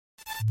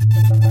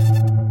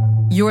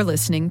You're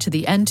listening to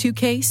the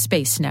N2K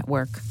Space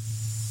Network.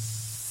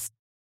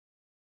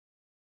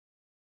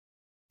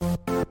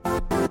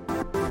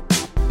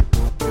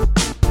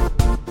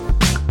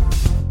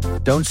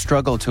 Don't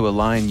struggle to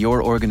align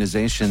your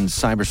organization's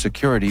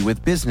cybersecurity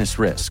with business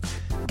risk.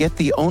 Get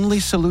the only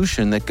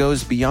solution that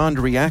goes beyond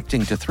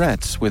reacting to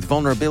threats with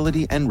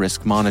vulnerability and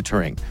risk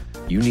monitoring.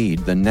 You need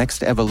the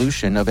next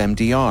evolution of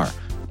MDR,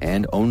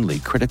 and only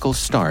Critical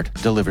Start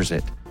delivers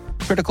it.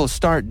 Critical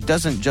Start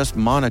doesn't just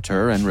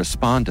monitor and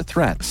respond to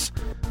threats.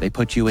 They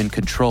put you in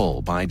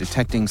control by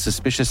detecting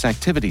suspicious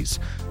activities,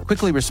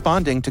 quickly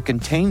responding to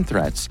contain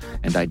threats,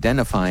 and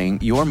identifying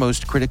your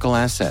most critical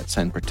assets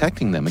and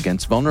protecting them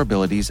against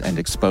vulnerabilities and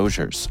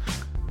exposures.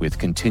 With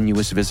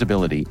continuous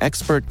visibility,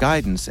 expert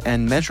guidance,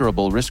 and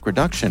measurable risk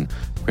reduction,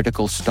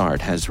 Critical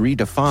Start has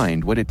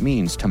redefined what it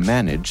means to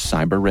manage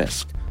cyber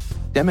risk.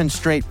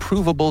 Demonstrate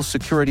provable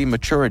security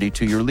maturity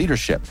to your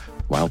leadership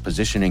while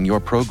positioning your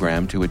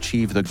program to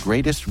achieve the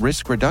greatest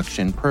risk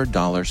reduction per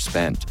dollar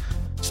spent.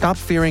 Stop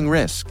fearing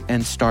risk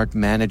and start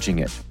managing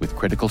it with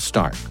Critical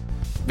Start.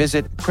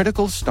 Visit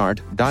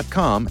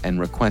criticalstart.com and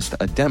request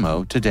a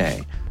demo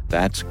today.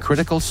 That's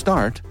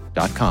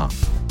criticalstart.com.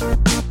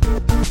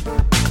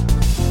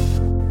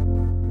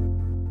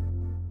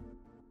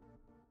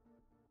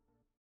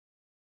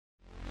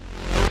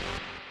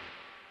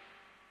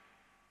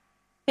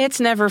 It's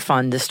never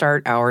fun to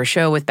start our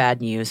show with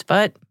bad news,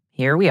 but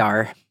here we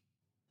are.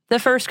 The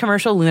first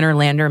commercial lunar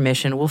lander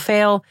mission will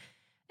fail,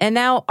 and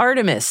now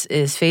Artemis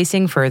is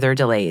facing further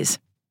delays.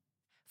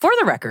 For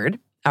the record,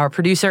 our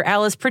producer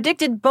Alice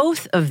predicted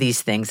both of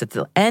these things at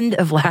the end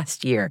of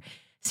last year.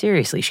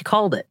 Seriously, she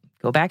called it.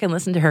 Go back and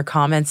listen to her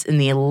comments in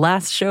the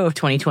last show of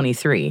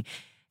 2023.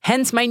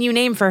 Hence my new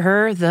name for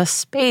her, the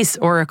Space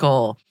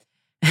Oracle.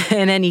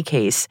 In any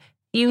case,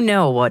 you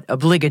know what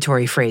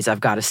obligatory phrase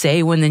I've got to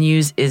say when the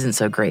news isn't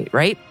so great,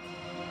 right?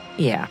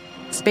 Yeah,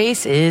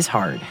 space is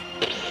hard.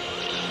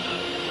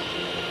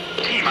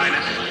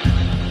 T-minus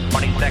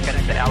 20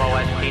 seconds to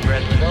LOS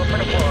T-Dress. Go for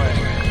deploy.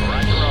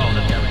 Roger roll.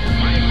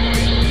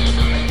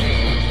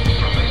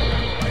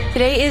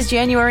 Today is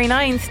January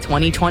 9th,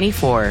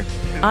 2024.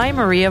 I'm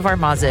Maria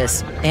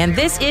Varmazis, and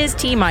this is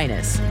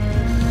T-minus.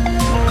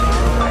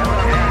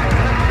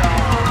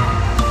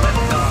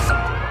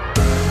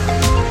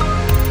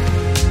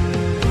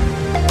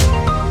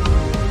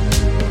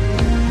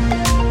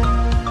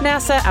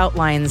 NASA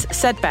outlines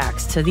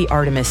setbacks to the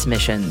Artemis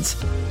missions.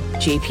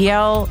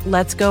 JPL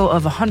lets go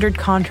of 100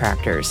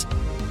 contractors.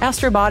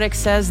 Astrobotics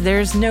says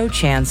there's no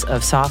chance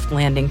of soft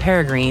landing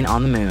Peregrine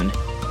on the moon.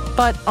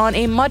 But on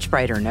a much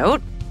brighter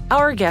note,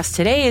 our guest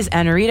today is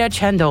Anurita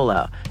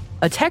Chandola,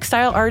 a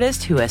textile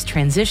artist who has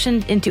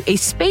transitioned into a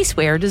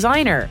spaceware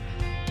designer.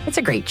 It's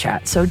a great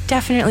chat, so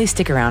definitely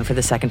stick around for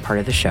the second part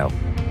of the show.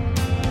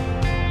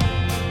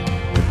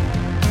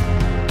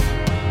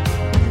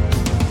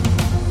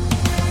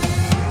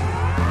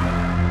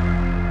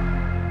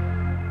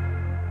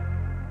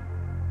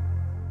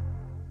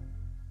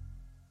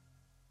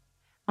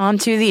 On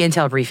to the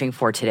intel briefing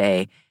for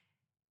today.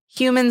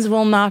 Humans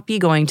will not be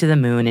going to the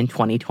moon in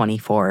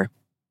 2024.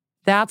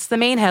 That's the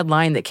main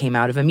headline that came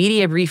out of a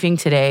media briefing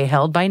today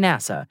held by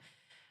NASA.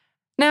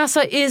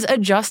 NASA is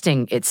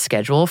adjusting its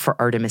schedule for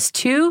Artemis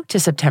 2 to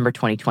September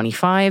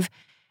 2025,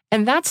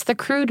 and that's the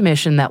crewed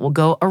mission that will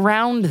go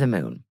around the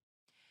moon.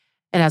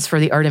 And as for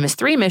the Artemis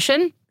 3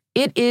 mission,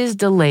 it is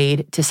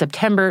delayed to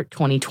September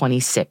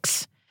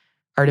 2026.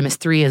 Artemis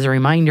 3, as a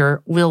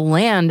reminder, will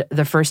land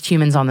the first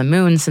humans on the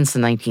moon since the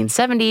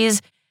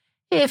 1970s,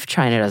 if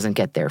China doesn't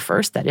get there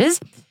first, that is.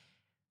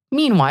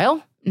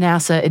 Meanwhile,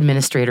 NASA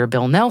Administrator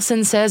Bill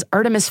Nelson says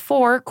Artemis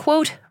 4,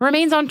 quote,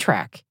 remains on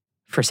track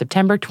for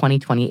September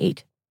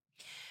 2028.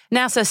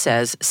 NASA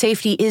says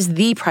safety is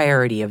the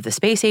priority of the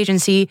space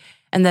agency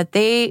and that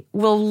they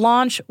will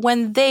launch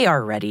when they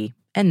are ready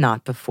and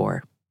not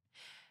before.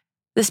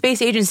 The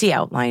space agency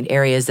outlined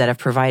areas that have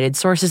provided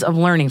sources of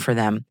learning for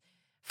them.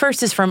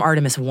 First is from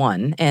Artemis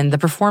 1, and the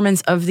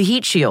performance of the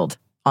heat shield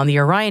on the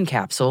Orion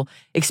capsule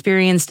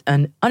experienced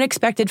an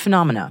unexpected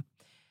phenomena.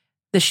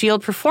 The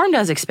shield performed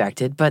as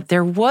expected, but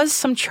there was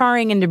some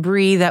charring and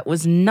debris that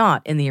was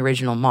not in the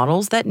original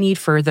models that need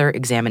further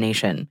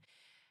examination.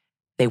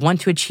 They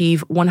want to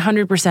achieve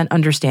 100%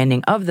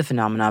 understanding of the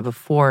phenomena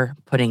before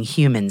putting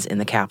humans in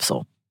the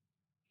capsule.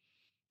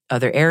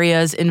 Other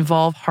areas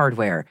involve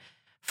hardware.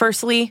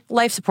 Firstly,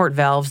 life support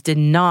valves did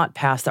not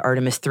pass the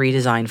Artemis 3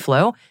 design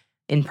flow.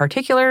 In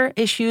particular,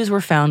 issues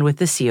were found with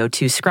the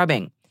CO2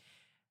 scrubbing.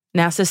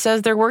 NASA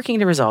says they're working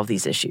to resolve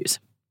these issues.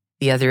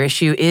 The other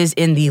issue is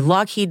in the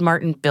Lockheed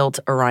Martin-built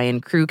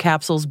Orion crew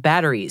capsule's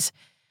batteries.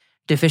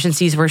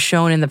 Deficiencies were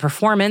shown in the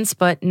performance,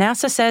 but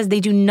NASA says they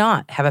do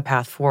not have a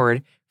path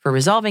forward for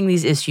resolving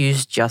these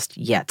issues just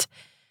yet.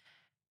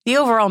 The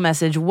overall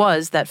message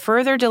was that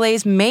further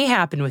delays may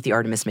happen with the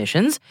Artemis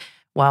missions,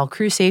 while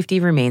crew safety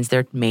remains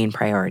their main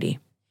priority.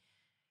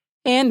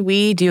 And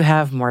we do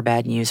have more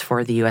bad news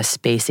for the U.S.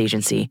 Space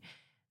Agency.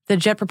 The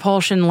Jet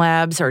Propulsion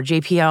Labs, or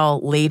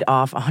JPL, laid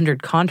off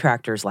 100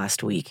 contractors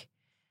last week.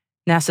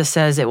 NASA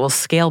says it will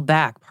scale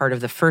back part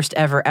of the first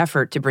ever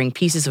effort to bring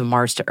pieces of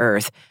Mars to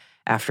Earth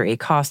after a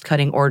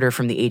cost-cutting order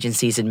from the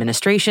agency's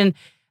administration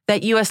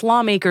that U.S.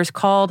 lawmakers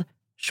called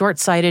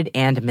short-sighted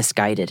and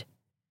misguided.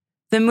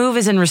 The move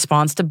is in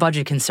response to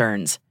budget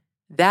concerns.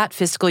 That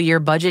fiscal year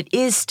budget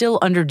is still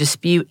under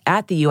dispute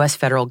at the U.S.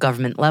 federal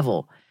government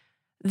level.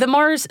 The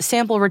Mars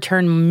Sample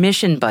Return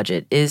Mission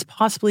budget is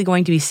possibly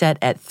going to be set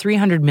at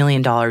 $300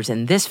 million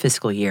in this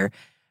fiscal year,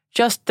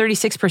 just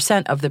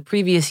 36% of the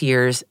previous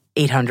year's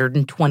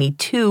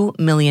 $822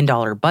 million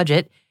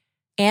budget,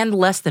 and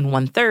less than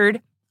one-third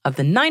of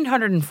the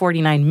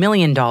 $949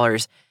 million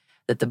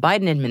that the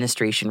Biden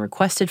administration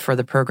requested for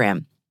the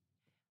program.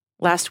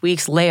 Last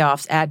week's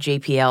layoffs at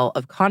JPL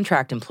of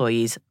contract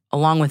employees,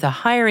 along with a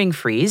hiring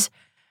freeze,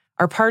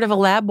 are part of a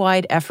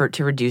lab-wide effort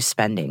to reduce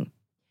spending.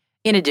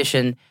 In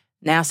addition,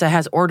 NASA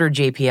has ordered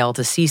JPL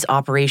to cease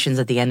operations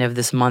at the end of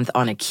this month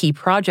on a key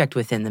project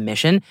within the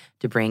mission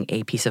to bring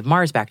a piece of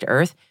Mars back to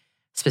Earth.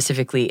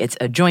 Specifically, it's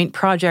a joint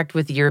project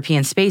with the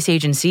European Space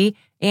Agency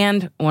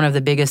and one of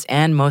the biggest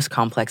and most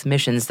complex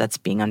missions that's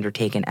being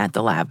undertaken at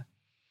the lab.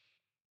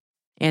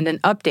 And an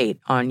update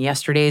on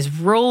yesterday's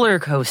roller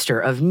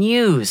coaster of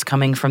news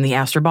coming from the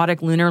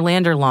Astrobotic lunar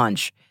lander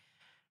launch.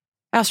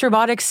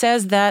 Astrobotic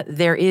says that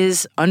there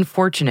is,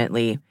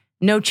 unfortunately,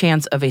 no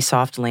chance of a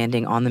soft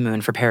landing on the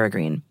moon for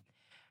Peregrine.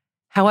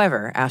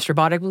 However,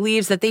 Astrobotic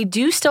believes that they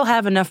do still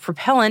have enough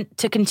propellant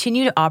to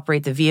continue to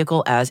operate the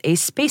vehicle as a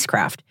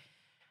spacecraft.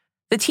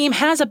 The team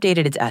has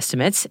updated its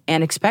estimates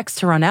and expects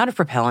to run out of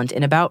propellant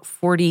in about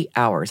 40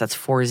 hours. That's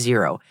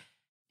 40.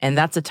 And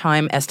that's a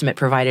time estimate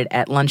provided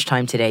at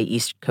lunchtime today,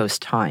 East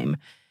Coast time.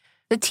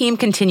 The team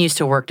continues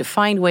to work to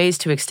find ways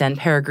to extend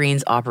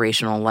Peregrine's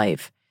operational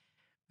life.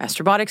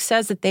 Astrobotic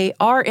says that they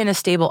are in a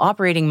stable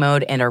operating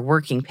mode and are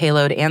working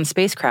payload and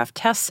spacecraft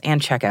tests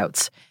and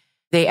checkouts.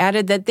 They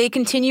added that they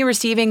continue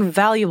receiving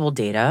valuable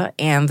data,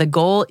 and the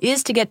goal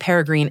is to get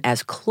Peregrine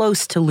as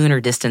close to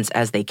lunar distance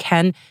as they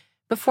can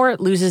before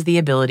it loses the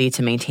ability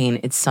to maintain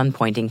its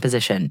sun-pointing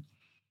position.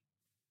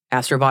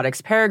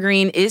 Astrobotic's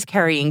Peregrine is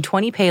carrying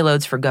 20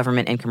 payloads for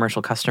government and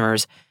commercial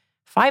customers,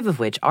 5 of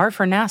which are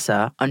for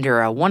NASA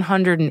under a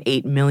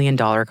 $108 million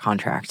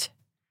contract.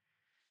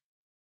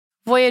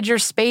 Voyager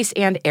Space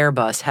and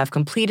Airbus have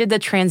completed the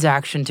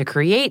transaction to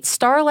create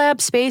Starlab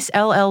Space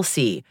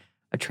LLC,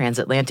 a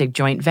transatlantic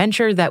joint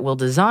venture that will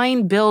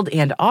design, build,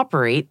 and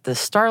operate the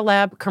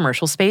Starlab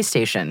commercial space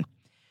station.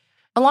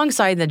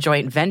 Alongside the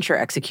joint venture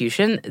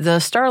execution, the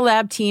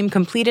Starlab team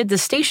completed the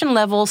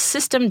station-level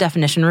system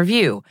definition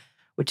review,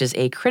 which is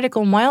a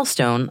critical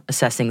milestone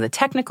assessing the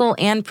technical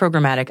and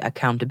programmatic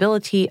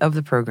accountability of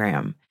the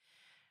program.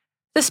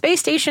 The space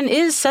station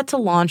is set to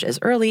launch as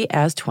early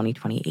as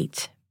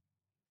 2028.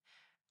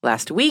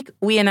 Last week,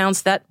 we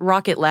announced that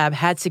Rocket Lab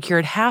had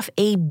secured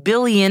 $500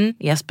 million,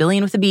 yes,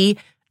 billion with a B,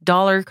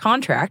 dollar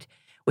contract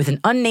with an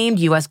unnamed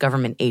U.S.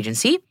 government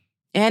agency,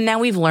 and now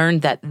we've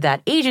learned that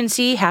that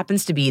agency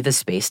happens to be the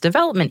Space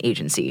Development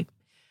Agency.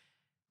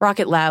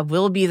 Rocket Lab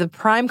will be the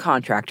prime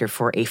contractor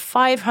for a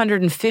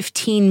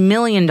 $515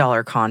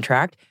 million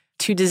contract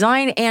to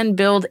design and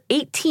build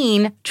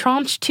 18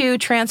 Tranche 2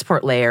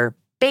 Transport Layer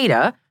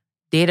Beta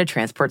data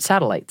transport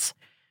satellites.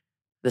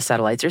 The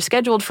satellites are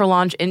scheduled for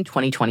launch in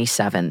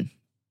 2027.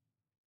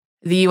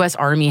 The U.S.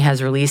 Army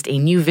has released a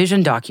new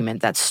vision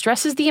document that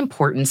stresses the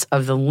importance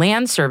of the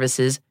land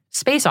services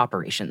space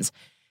operations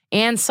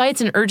and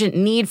cites an urgent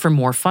need for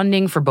more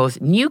funding for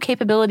both new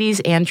capabilities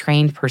and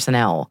trained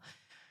personnel.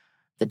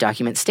 The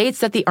document states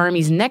that the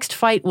Army's next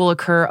fight will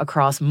occur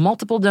across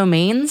multiple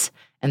domains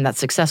and that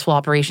successful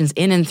operations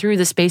in and through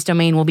the space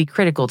domain will be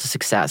critical to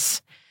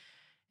success.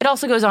 It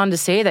also goes on to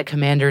say that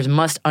commanders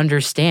must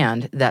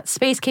understand that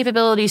space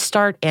capabilities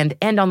start and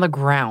end on the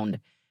ground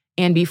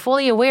and be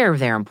fully aware of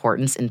their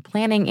importance in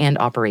planning and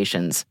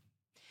operations.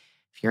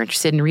 If you're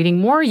interested in reading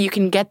more, you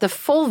can get the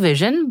full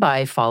vision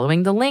by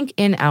following the link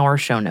in our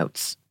show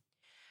notes.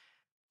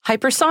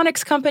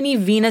 Hypersonics company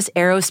Venus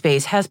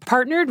Aerospace has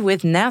partnered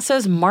with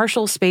NASA's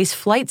Marshall Space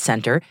Flight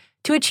Center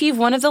to achieve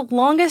one of the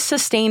longest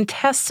sustained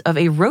tests of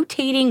a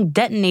rotating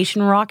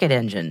detonation rocket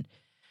engine.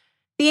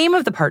 The aim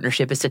of the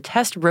partnership is to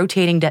test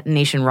rotating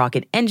detonation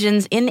rocket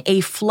engines in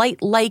a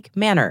flight-like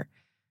manner.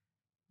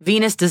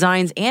 Venus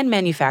designs and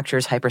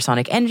manufactures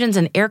hypersonic engines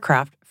and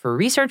aircraft for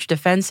research,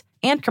 defense,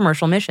 and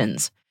commercial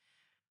missions.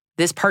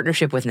 This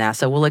partnership with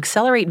NASA will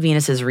accelerate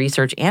Venus's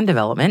research and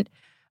development,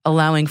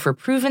 allowing for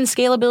proven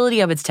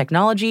scalability of its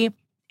technology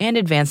and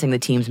advancing the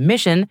team's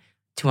mission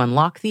to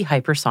unlock the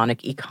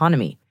hypersonic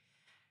economy.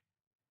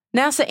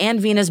 NASA and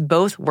Venus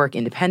both work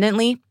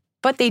independently,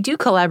 but they do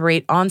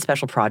collaborate on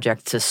special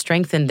projects to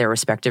strengthen their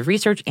respective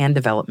research and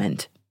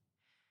development.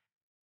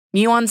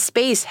 Muon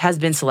Space has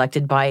been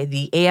selected by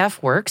the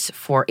AF Works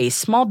for a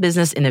Small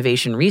Business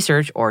Innovation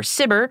Research, or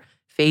SBIR,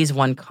 Phase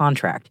 1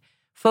 contract,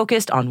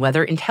 focused on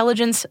weather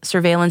intelligence,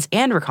 surveillance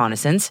and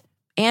reconnaissance,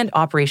 and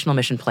operational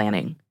mission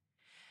planning.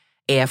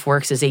 AF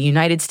Works is a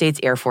United States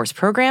Air Force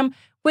program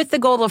with the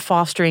goal of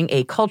fostering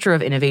a culture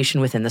of innovation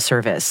within the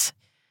service.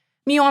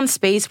 Muon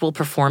Space will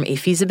perform a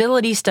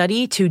feasibility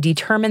study to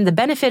determine the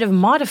benefit of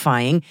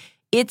modifying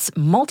its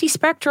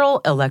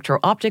multispectral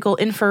electro-optical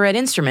infrared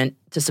instrument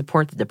to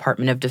support the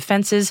Department of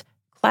Defense's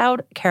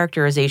cloud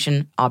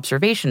characterization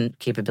observation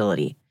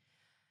capability.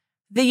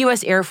 The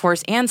U.S. Air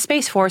Force and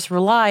Space Force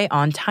rely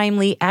on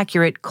timely,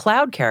 accurate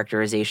cloud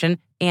characterization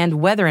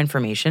and weather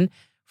information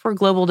for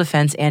global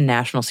defense and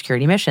national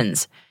security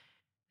missions.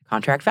 The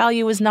contract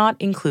value was not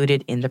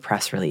included in the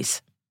press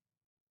release.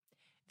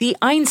 The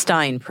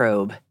Einstein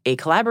probe, a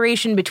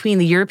collaboration between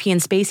the European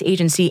Space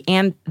Agency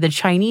and the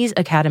Chinese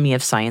Academy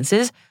of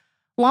Sciences,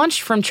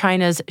 launched from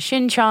China's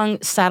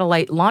Xinjiang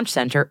Satellite Launch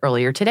Center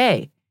earlier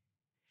today.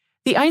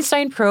 The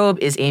Einstein probe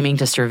is aiming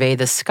to survey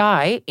the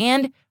sky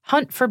and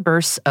hunt for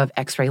bursts of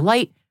X-ray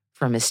light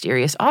from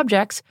mysterious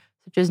objects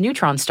such as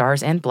neutron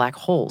stars and black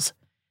holes.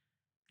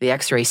 The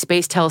X-ray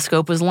Space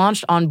Telescope was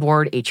launched on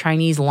board a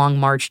Chinese Long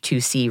March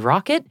 2C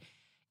rocket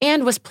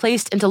and was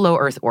placed into low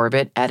Earth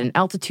orbit at an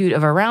altitude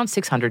of around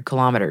 600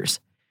 kilometers.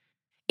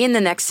 In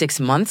the next 6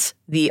 months,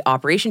 the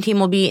operation team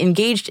will be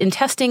engaged in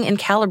testing and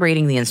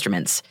calibrating the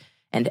instruments.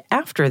 And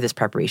after this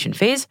preparation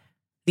phase,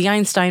 the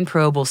Einstein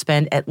probe will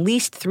spend at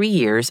least 3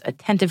 years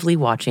attentively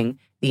watching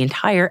the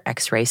entire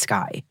X-ray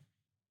sky.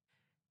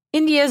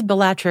 India's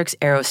Bellatrix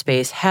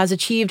Aerospace has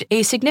achieved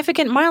a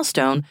significant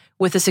milestone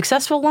with the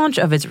successful launch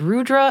of its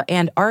Rudra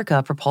and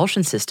Arka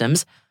propulsion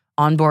systems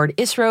on board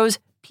ISRO's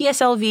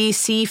PSLV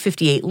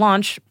C-58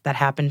 launch that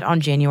happened on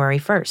January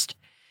 1st.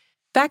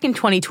 Back in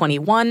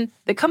 2021,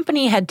 the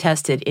company had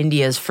tested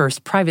India's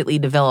first privately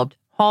developed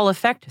Hall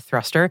effect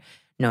thruster,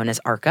 known as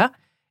Arka,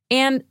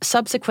 and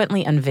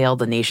subsequently unveiled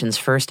the nation's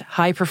first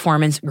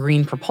high-performance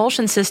green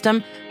propulsion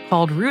system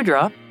called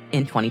Rudra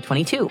in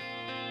 2022.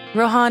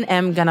 Rohan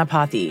M.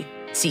 Ganapathy,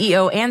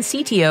 CEO and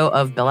CTO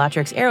of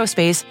Bellatrix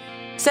Aerospace,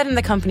 said in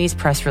the company's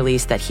press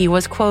release that he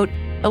was, quote,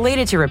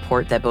 elated to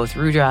report that both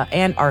Rudra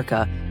and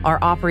Arka are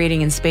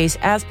operating in space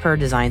as per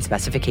design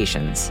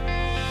specifications.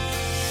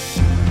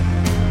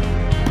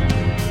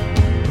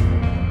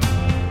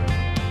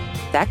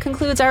 That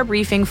concludes our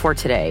briefing for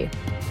today.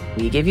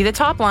 We give you the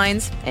top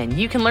lines, and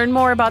you can learn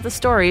more about the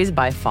stories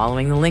by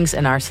following the links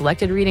in our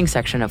selected reading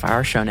section of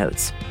our show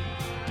notes.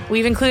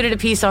 We've included a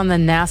piece on the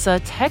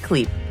NASA Tech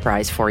Leap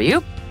Prize for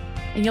you,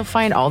 and you'll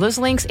find all those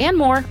links and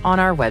more on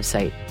our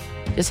website.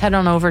 Just head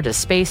on over to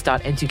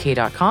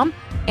space.n2k.com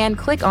and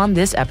click on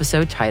this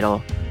episode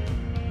title.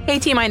 Hey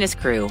T-Minus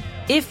crew,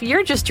 if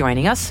you're just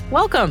joining us,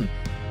 welcome!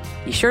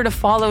 Be sure to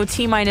follow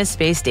T-Minus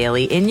Space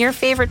Daily in your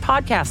favorite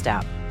podcast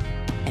app.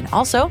 And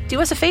also,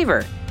 do us a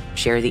favor,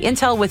 share the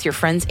intel with your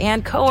friends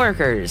and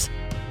coworkers.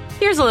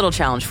 Here's a little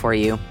challenge for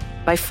you.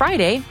 By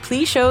Friday,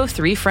 please show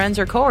 3 friends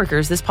or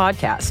coworkers this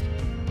podcast.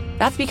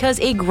 That's because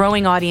a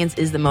growing audience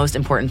is the most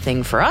important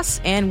thing for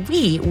us, and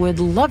we would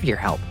love your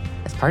help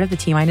as part of the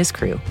T-Minus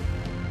crew.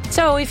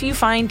 So if you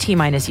find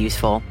T-Minus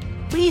useful,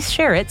 please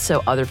share it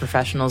so other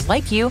professionals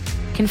like you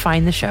can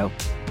find the show.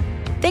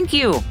 Thank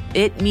you.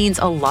 It means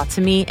a lot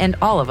to me and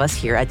all of us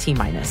here at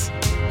T-Minus.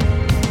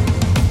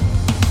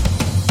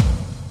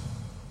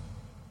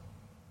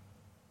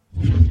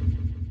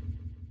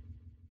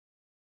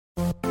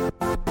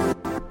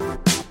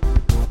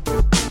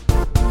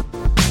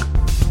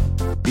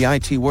 The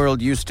IT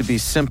world used to be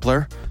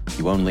simpler.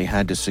 You only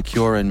had to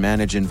secure and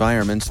manage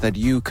environments that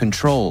you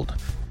controlled.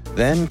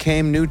 Then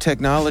came new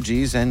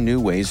technologies and new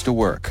ways to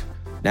work.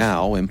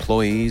 Now,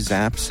 employees,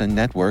 apps, and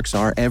networks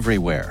are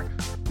everywhere.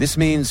 This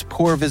means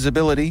poor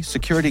visibility,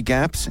 security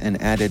gaps,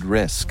 and added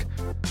risk.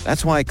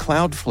 That's why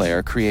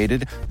Cloudflare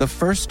created the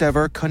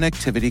first-ever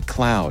connectivity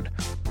cloud.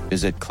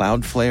 Visit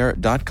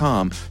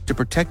cloudflare.com to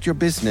protect your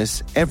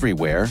business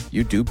everywhere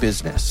you do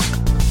business.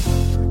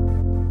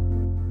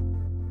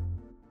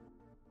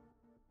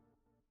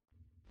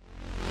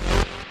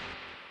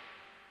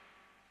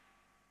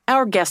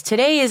 Our guest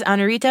today is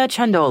Anurita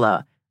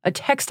Chandola, a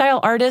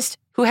textile artist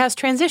who has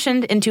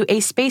transitioned into a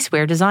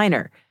spaceware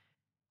designer.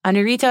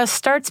 Anurita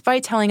starts by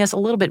telling us a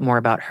little bit more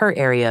about her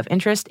area of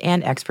interest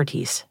and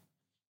expertise.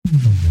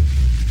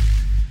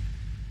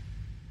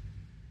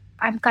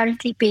 I'm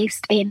currently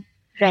based in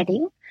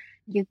Reading,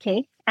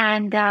 UK,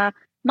 and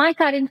my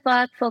current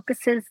work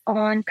focuses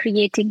on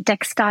creating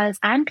textiles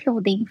and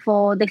clothing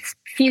for the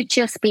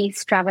future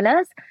space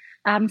travelers,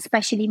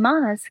 especially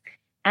Mars.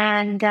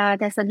 And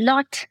there's a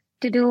lot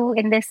to do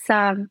in this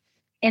area,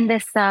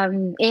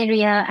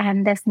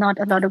 and there's not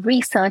a lot of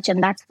research,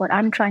 and that's what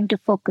I'm trying to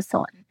focus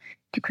on,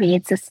 to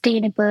create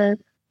sustainable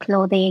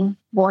clothing,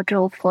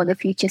 wardrobe for the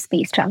future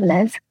space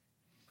travelers.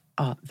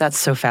 Oh, that's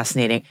so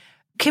fascinating.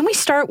 Can we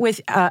start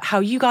with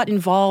how you got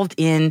involved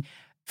in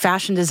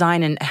fashion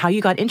design and how you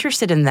got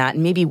interested in that,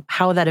 and maybe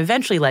how that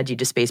eventually led you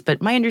to space?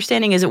 But my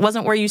understanding is it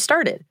wasn't where you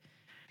started.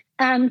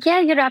 Yeah,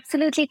 you're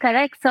absolutely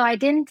correct. So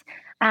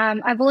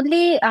I've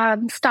only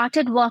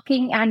started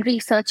working and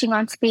researching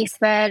on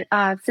spaceware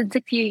since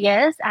a few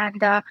years.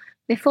 And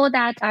before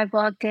that, I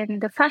worked in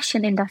the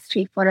fashion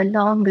industry for a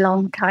long,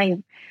 long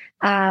time.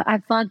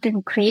 I've worked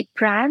in great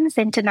brands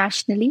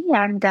internationally,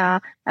 and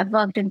I've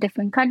worked in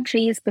different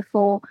countries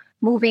before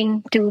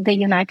moving to the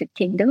United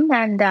Kingdom.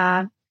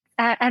 And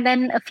And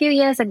then a few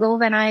years ago,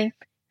 when I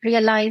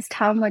realized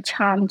how much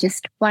harm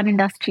just one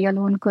industry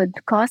alone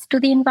could cause to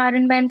the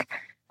environment,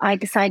 I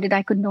decided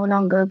I could no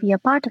longer be a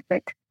part of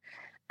it.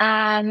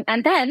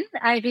 And then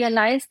I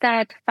realized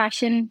that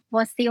fashion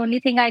was the only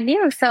thing I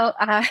knew. So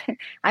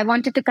I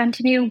wanted to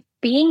continue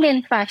being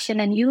in fashion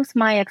and use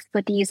my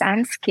expertise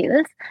and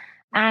skills.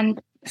 And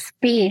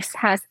space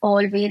has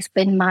always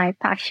been my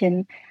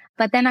passion.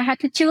 But then I had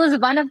to choose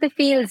one of the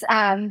fields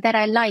that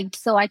I liked.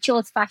 So I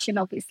chose fashion,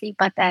 obviously.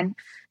 But then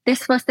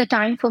this was the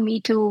time for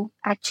me to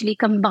actually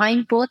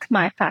combine both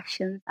my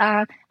passions.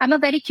 I'm a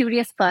very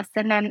curious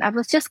person, and I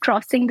was just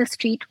crossing the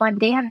street one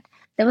day, and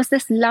there was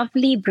this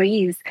lovely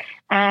breeze,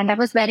 and I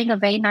was wearing a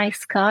very nice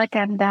skirt,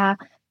 and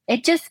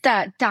it just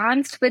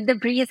danced with the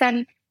breeze,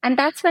 and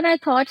that's when I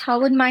thought,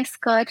 how would my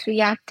skirt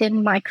react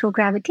in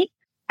microgravity?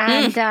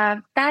 And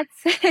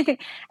that's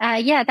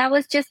that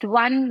was just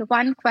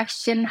one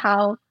question,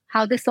 how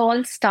this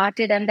all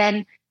started, and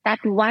then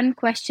that one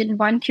question,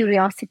 one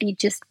curiosity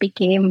just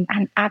became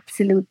an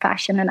absolute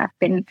passion. And I've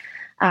been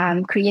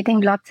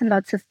creating lots and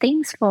lots of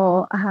things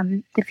for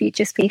the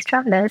future space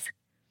travelers.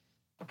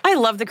 I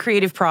love the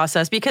creative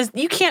process because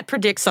you can't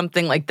predict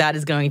something like that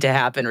is going to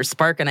happen or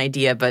spark an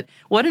idea, but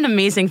what an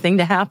amazing thing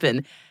to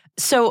happen.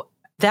 So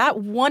that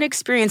one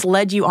experience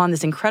led you on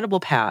this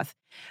incredible path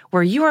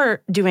where you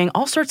are doing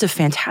all sorts of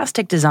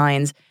fantastic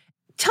designs.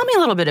 Tell me a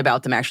little bit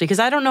about them, actually, because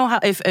I don't know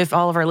how if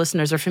all of our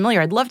listeners are familiar.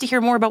 I'd love to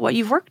hear more about what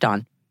you've worked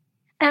on.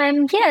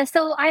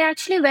 So I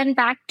actually went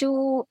back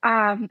to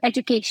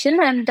education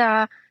and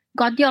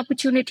got the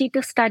opportunity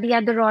to study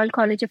at the Royal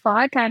College of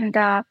Art. And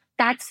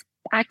that's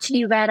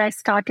actually where I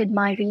started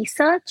my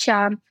research.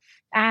 My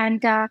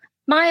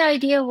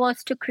idea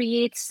was to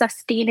create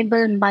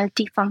sustainable,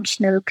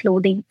 multifunctional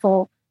clothing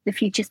for the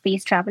future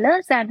space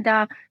travelers. And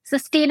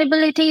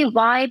sustainability,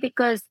 why?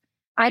 Because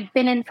I'd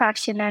been in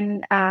fashion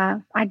and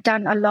I'd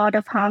done a lot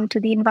of harm to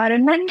the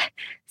environment.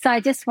 So I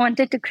just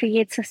wanted to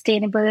create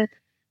sustainable,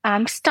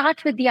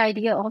 start with the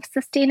idea of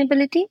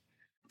sustainability.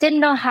 Didn't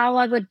know how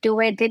I would do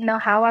it, didn't know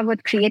how I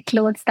would create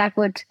clothes that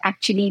would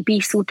actually be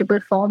suitable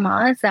for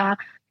Mars.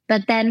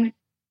 But then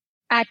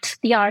at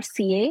the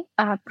RCA,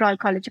 Royal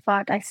College of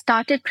Art, I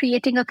started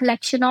creating a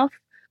collection of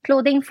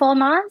clothing for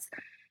Mars.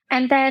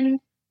 And then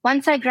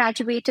once I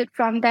graduated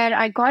from there,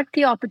 I got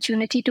the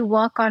opportunity to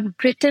work on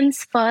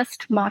Britain's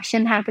first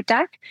Martian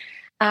habitat,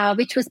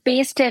 which was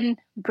based in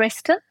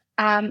Bristol.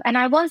 And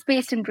I was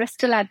based in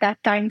Bristol at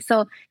that time.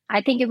 So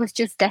I think it was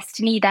just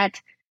destiny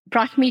that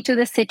brought me to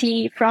the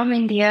city from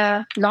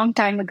India a long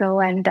time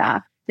ago. And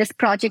this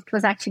project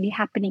was actually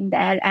happening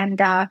there. And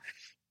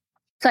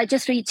so I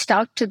just reached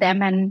out to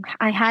them, and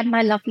I had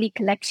my lovely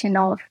collection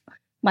of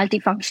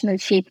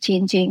multifunctional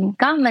shape-changing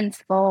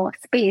garments for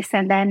space.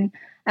 And then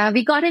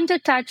we got into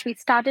touch. We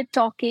started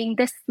talking.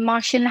 This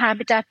Martian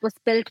habitat was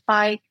built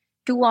by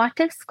two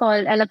artists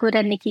called Ella Good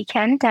and Nikki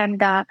Kent.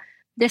 And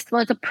this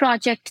was a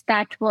project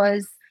that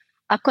was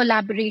a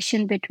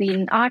collaboration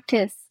between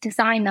artists,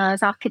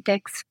 designers,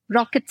 architects,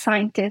 rocket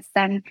scientists,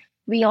 and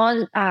we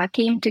all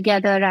came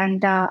together.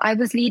 And I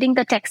was leading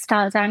the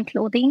textiles and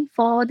clothing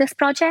for this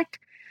project.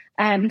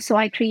 So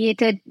I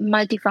created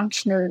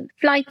multifunctional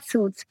flight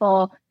suits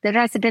for the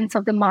residents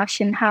of the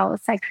Martian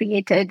house. I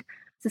created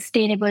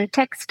sustainable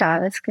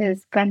textiles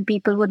because when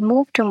people would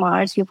move to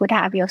Mars, you would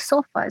have your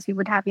sofas, you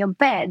would have your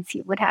beds,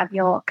 you would have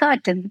your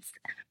curtains.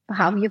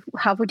 How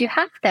would you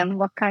have them?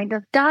 What kind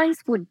of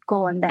dyes would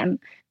go on them?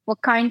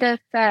 What kind of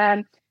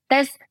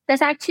there's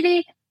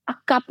actually a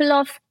couple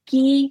of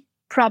key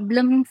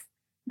problems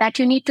that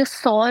you need to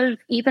solve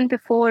even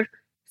before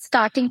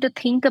starting to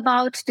think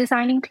about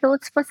designing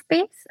clothes for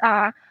space.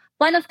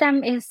 One of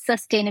them is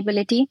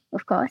sustainability,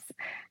 of course.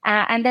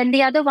 And then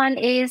the other one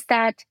is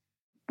that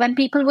when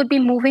people would be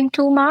moving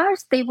to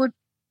Mars, they would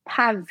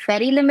have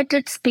very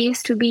limited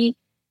space to be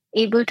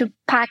able to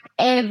pack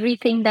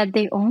everything that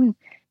they own.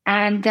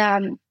 And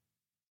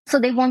so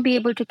they won't be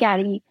able to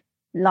carry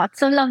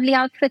lots of lovely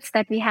outfits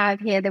that we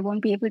have here. They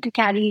won't be able to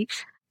carry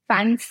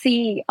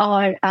fancy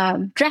or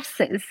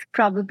dresses,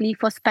 probably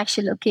for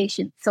special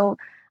occasions. So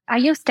I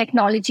use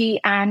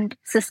technology and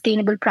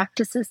sustainable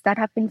practices that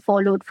have been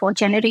followed for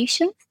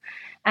generations.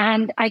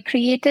 And I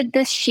created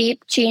this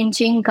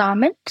shape-changing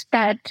garment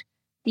that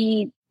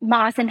the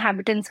Mars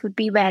inhabitants would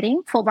be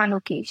wearing for one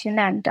occasion.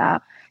 And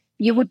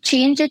you would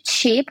change its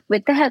shape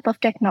with the help of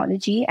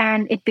technology,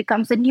 and it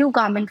becomes a new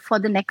garment for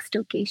the next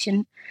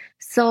occasion.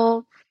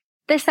 So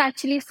this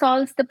actually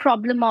solves the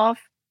problem of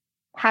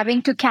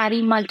having to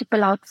carry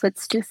multiple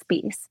outfits to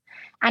space.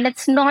 And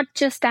it's not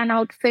just an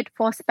outfit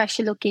for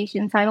special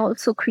occasions. I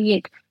also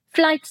create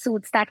flight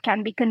suits that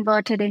can be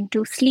converted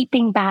into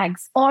sleeping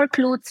bags or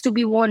clothes to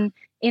be worn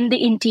in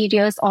the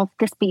interiors of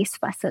the space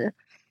vessel.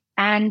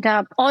 And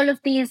all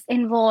of these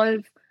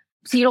involve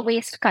zero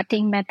waste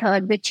cutting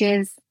method, which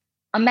is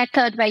a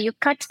method where you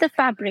cut the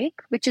fabric,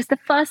 which is the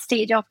first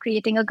stage of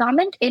creating a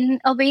garment, in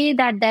a way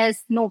that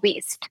there's no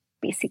waste,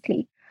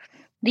 basically.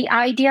 The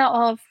idea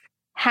of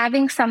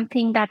having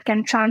something that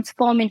can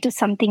transform into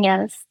something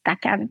else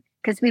that can,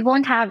 because we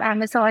won't have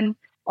Amazon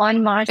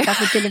on Mars that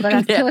would deliver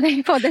us Yeah.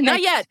 clothing for the Not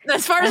next. yet,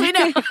 as far as we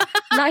know.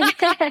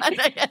 Not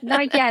yet.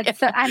 Not yet.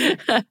 So,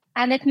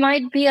 and it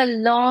might be a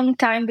long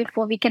time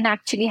before we can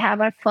actually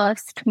have our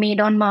first made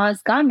on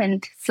Mars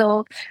garment.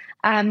 So,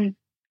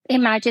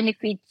 imagine if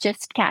we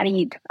just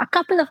carried a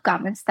couple of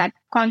garments that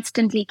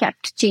constantly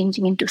kept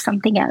changing into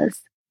something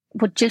else,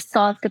 would just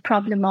solve the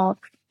problem of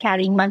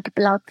carrying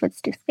multiple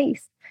outfits to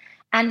space.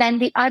 And then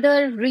the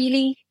other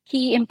really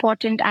key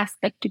important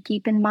aspect to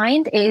keep in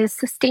mind is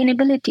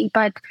sustainability.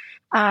 But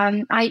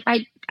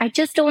I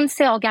just don't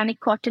say organic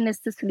cotton is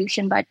the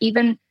solution, but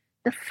even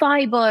the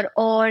fiber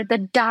or the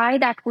dye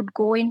that would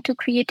go into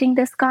creating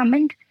this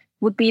garment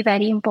would be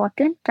very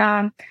important.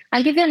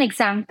 I'll give you an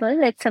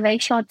example. It's a very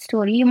short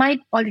story. You might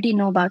already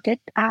know about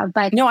it,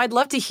 but No, I'd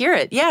love to hear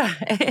it. Yeah.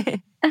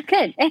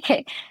 good.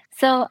 Okay.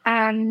 So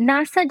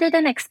NASA did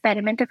an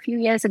experiment a few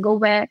years ago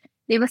where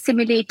they were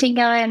simulating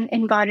an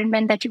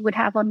environment that you would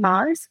have on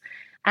Mars.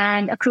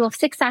 And a crew of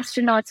 6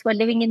 astronauts were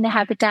living in the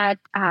habitat.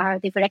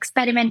 They were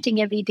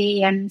experimenting every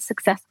day and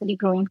successfully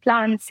growing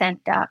plants. And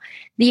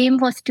the aim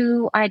was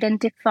to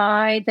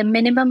identify the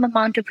minimum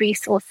amount of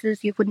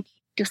resources you would need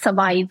to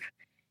survive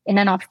in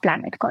an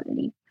off-planet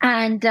colony.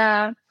 And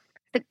the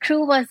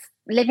crew was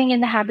living in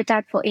the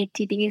habitat for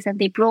 80 days, and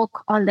they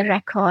broke all the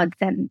records.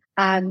 And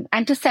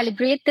to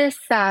celebrate this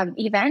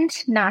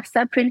event,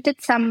 NASA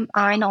printed some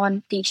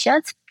iron-on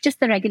T-shirts,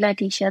 just the regular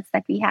T-shirts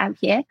that we have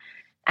here,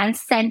 and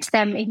sent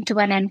them into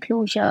an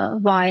enclosure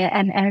via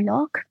an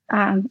airlock,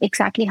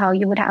 exactly how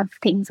you would have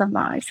things on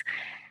Mars.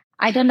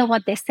 I don't know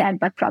what they said,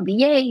 but probably,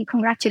 yay,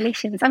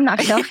 congratulations. I'm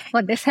not sure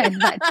what they said,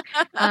 but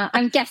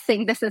I'm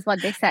guessing this is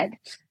what they said.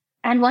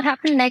 And what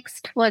happened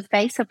next was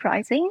very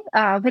surprising.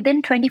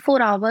 Within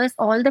 24 hours,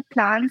 all the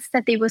plants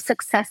that they were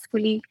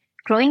successfully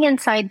growing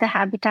inside the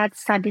habitat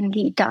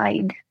suddenly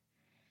died.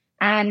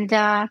 And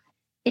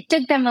it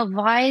took them a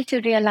while to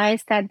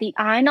realize that the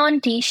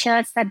iron-on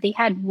T-shirts that they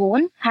had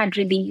worn had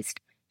released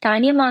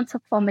tiny amounts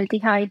of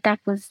formaldehyde that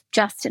was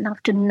just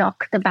enough to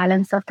knock the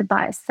balance of the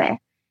biosphere.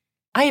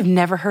 I have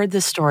never heard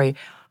this story.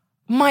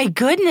 My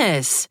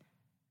goodness.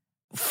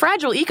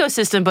 Fragile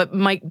ecosystem, but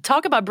Mike,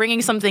 talk about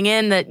bringing something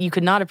in that you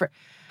could not have.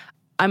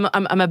 I'm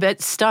a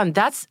bit stunned.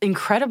 That's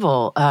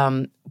incredible.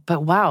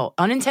 But wow,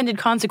 unintended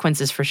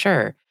consequences for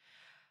sure.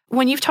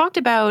 When you've talked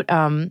about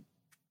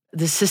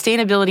the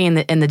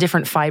sustainability and the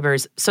different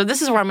fibers, so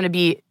this is where I'm going to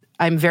be.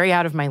 I'm very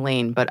out of my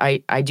lane, but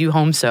I do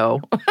home sew.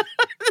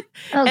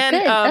 Oh,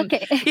 and,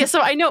 good. Okay. Yeah,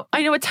 so I know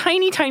a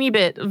tiny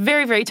bit,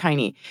 very, very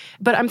tiny.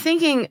 But I'm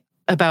thinking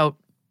about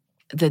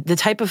the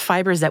type of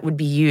fibers that would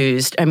be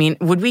used. I mean,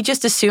 would we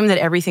just assume that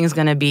everything's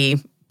going to be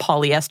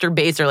polyester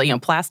based or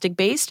plastic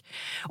based,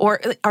 or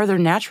are there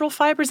natural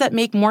fibers that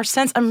make more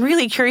sense? I'm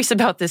really curious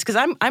about this because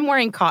I'm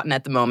wearing cotton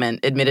at the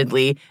moment,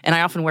 admittedly, and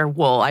I often wear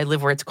wool. I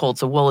live where it's cold,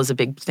 so wool is a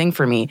big thing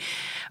for me.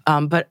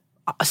 But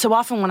so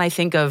often when I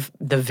think of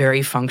the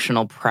very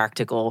functional,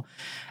 practical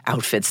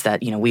outfits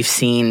that we've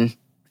seen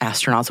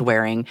astronauts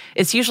wearing,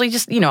 it's usually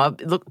just a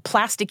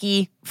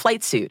plasticky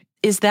flight suit.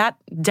 Is that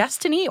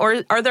destiny,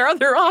 or are there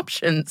other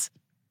options?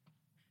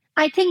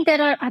 I think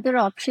there are other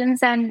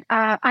options. And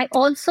I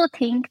also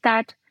think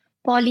that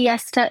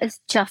polyester is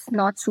just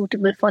not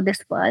suitable for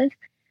this world.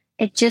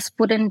 It just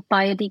wouldn't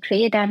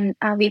biodegrade. And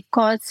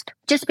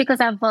just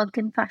because I've worked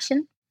in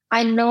fashion,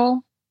 I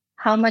know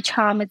how much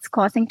harm it's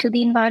causing to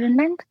the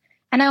environment.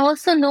 And I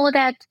also know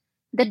that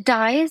the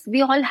dyes,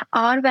 we all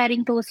are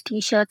wearing those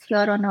T-shirts here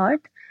on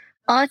Earth.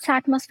 Earth's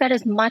atmosphere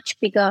is much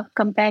bigger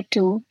compared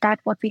to that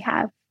what we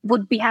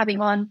would be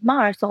having on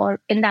Mars or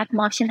in that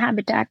Martian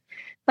habitat.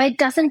 But it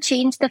doesn't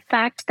change the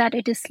fact that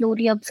it is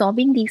slowly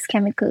absorbing these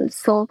chemicals.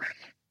 So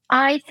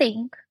I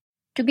think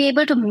to be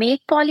able to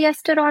make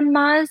polyester on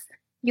Mars,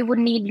 you would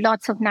need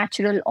lots of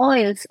natural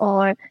oils,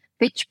 or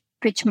which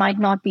might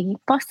not be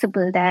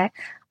possible there.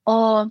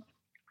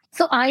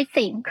 So I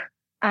think,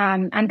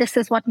 and this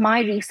is what my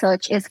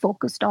research is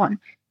focused on,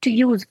 to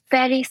use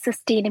very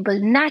sustainable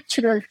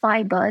natural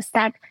fibers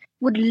that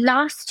would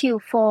last you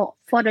for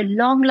a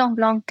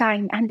long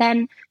time. And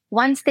then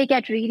once they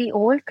get really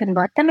old,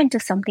 convert them into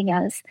something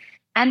else.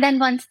 And then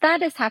once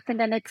that has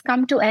happened and it's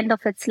come to end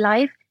of its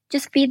life,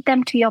 just feed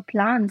them to your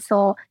plants,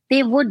 so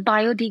they would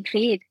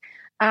biodegrade.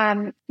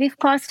 We've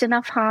caused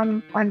enough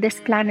harm on this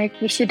planet.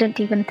 We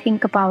shouldn't even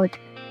think about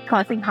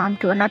causing harm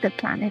to another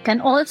planet,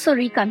 and also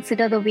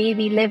reconsider the way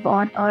we live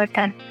on Earth.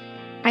 And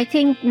I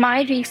think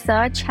my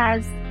research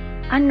has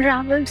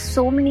unraveled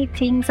so many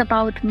things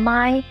about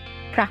my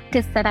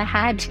practice that I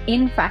had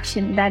in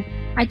fashion that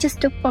I just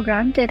took for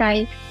granted.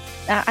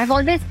 I've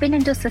always been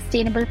into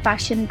sustainable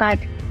fashion, but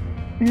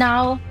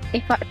now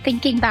if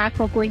thinking back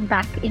or going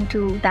back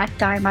into that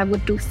time, I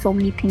would do so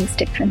many things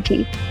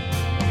differently.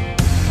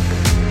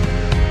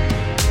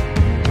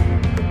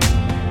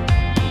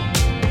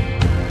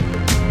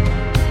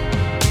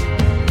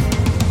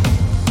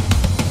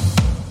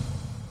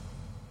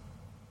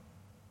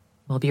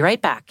 We'll be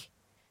right back.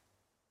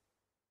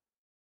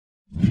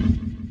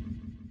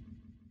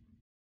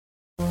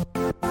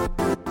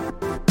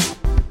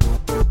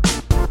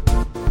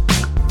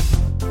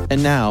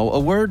 And now, a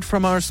word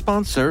from our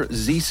sponsor,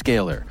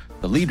 Zscaler,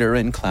 the leader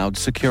in cloud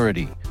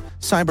security.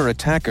 Cyber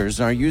attackers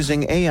are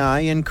using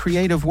AI in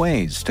creative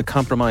ways to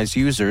compromise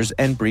users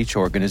and breach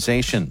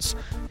organizations.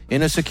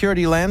 In a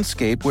security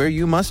landscape where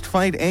you must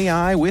fight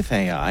AI with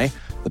AI,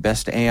 the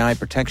best AI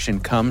protection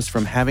comes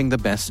from having the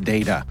best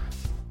data.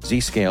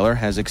 Zscaler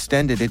has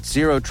extended its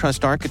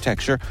zero-trust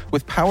architecture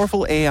with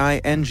powerful AI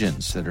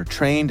engines that are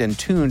trained and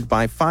tuned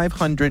by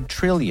 500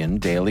 trillion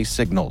daily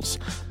signals.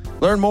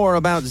 Learn more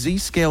about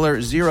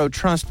Zscaler Zero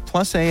Trust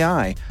Plus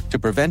AI to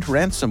prevent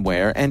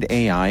ransomware and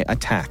AI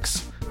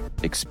attacks.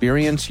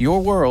 Experience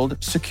your world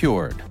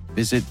secured.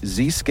 Visit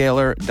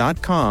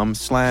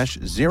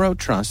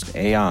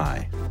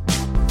zscaler.com/zerotrustai.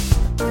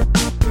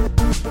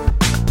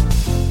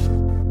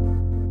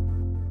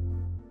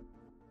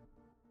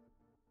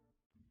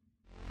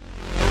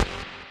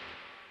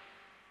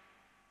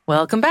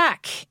 Welcome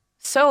back.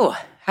 So,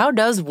 how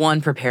does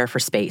one prepare for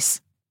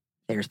space?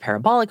 There's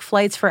parabolic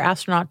flights for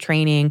astronaut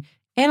training,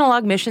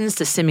 analog missions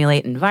to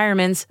simulate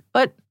environments,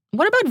 but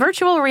what about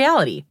virtual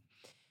reality?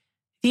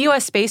 The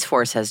U.S. Space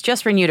Force has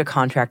just renewed a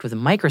contract with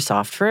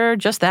Microsoft for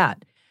just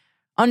that.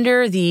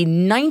 Under the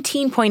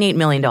 $19.8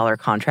 million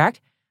contract,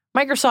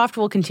 Microsoft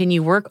will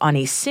continue work on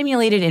a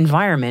simulated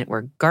environment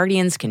where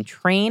Guardians can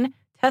train,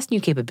 test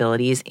new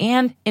capabilities,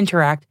 and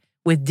interact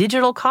with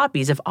digital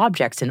copies of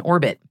objects in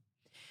orbit.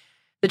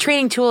 The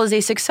training tool is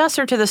a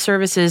successor to the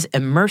service's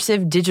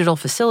immersive digital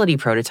facility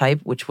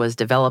prototype, which was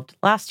developed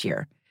last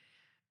year.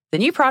 The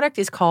new product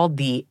is called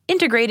the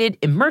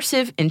Integrated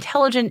Immersive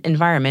Intelligent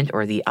Environment,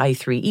 or the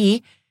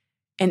I3E,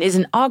 and is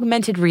an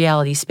augmented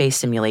reality space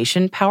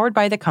simulation powered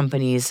by the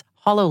company's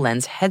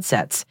HoloLens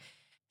headsets.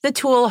 The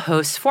tool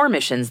hosts 4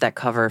 missions that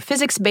cover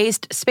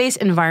physics-based space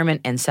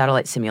environment and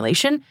satellite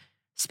simulation,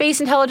 space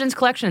intelligence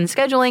collection and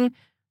scheduling,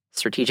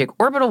 strategic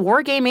orbital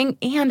wargaming,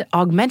 and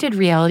augmented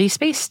reality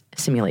space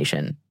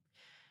simulation.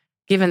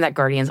 Given that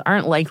Guardians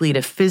aren't likely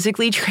to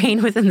physically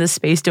train within the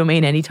space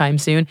domain anytime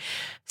soon,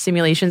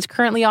 simulations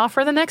currently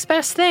offer the next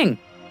best thing.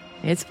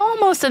 It's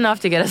almost enough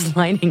to get us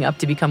lining up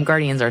to become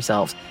Guardians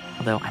ourselves,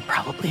 although I'm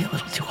probably a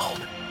little too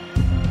old.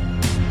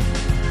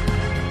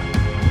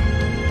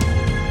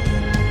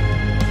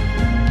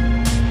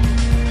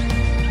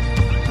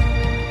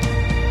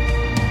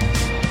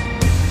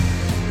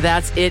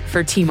 That's it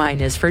for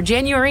T-Minus for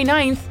January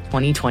 9th,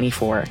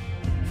 2024.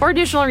 For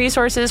additional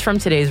resources from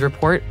today's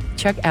report,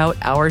 check out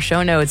our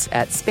show notes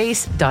at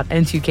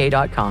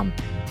space.n2k.com.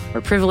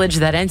 We're privileged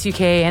that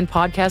N2K and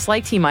podcasts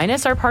like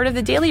T-Minus are part of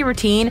the daily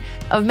routine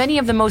of many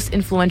of the most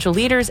influential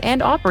leaders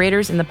and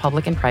operators in the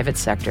public and private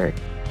sector,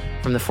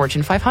 from the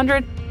Fortune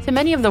 500 to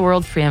many of the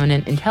world's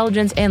preeminent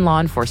intelligence and law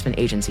enforcement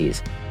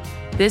agencies.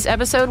 This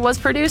episode was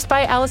produced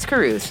by Alice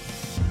Carruth,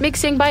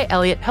 mixing by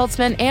Elliot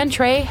Peltzman and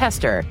Trey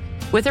Hester,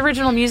 with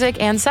original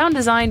music and sound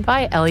design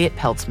by Elliot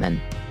Peltzman.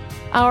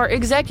 Our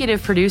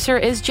executive producer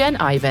is Jen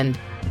Ivan.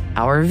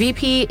 Our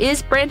VP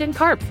is Brandon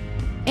Karp.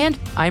 And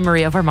I'm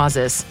Maria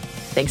Varmazis.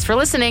 Thanks for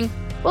listening.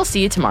 We'll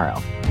see you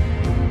tomorrow.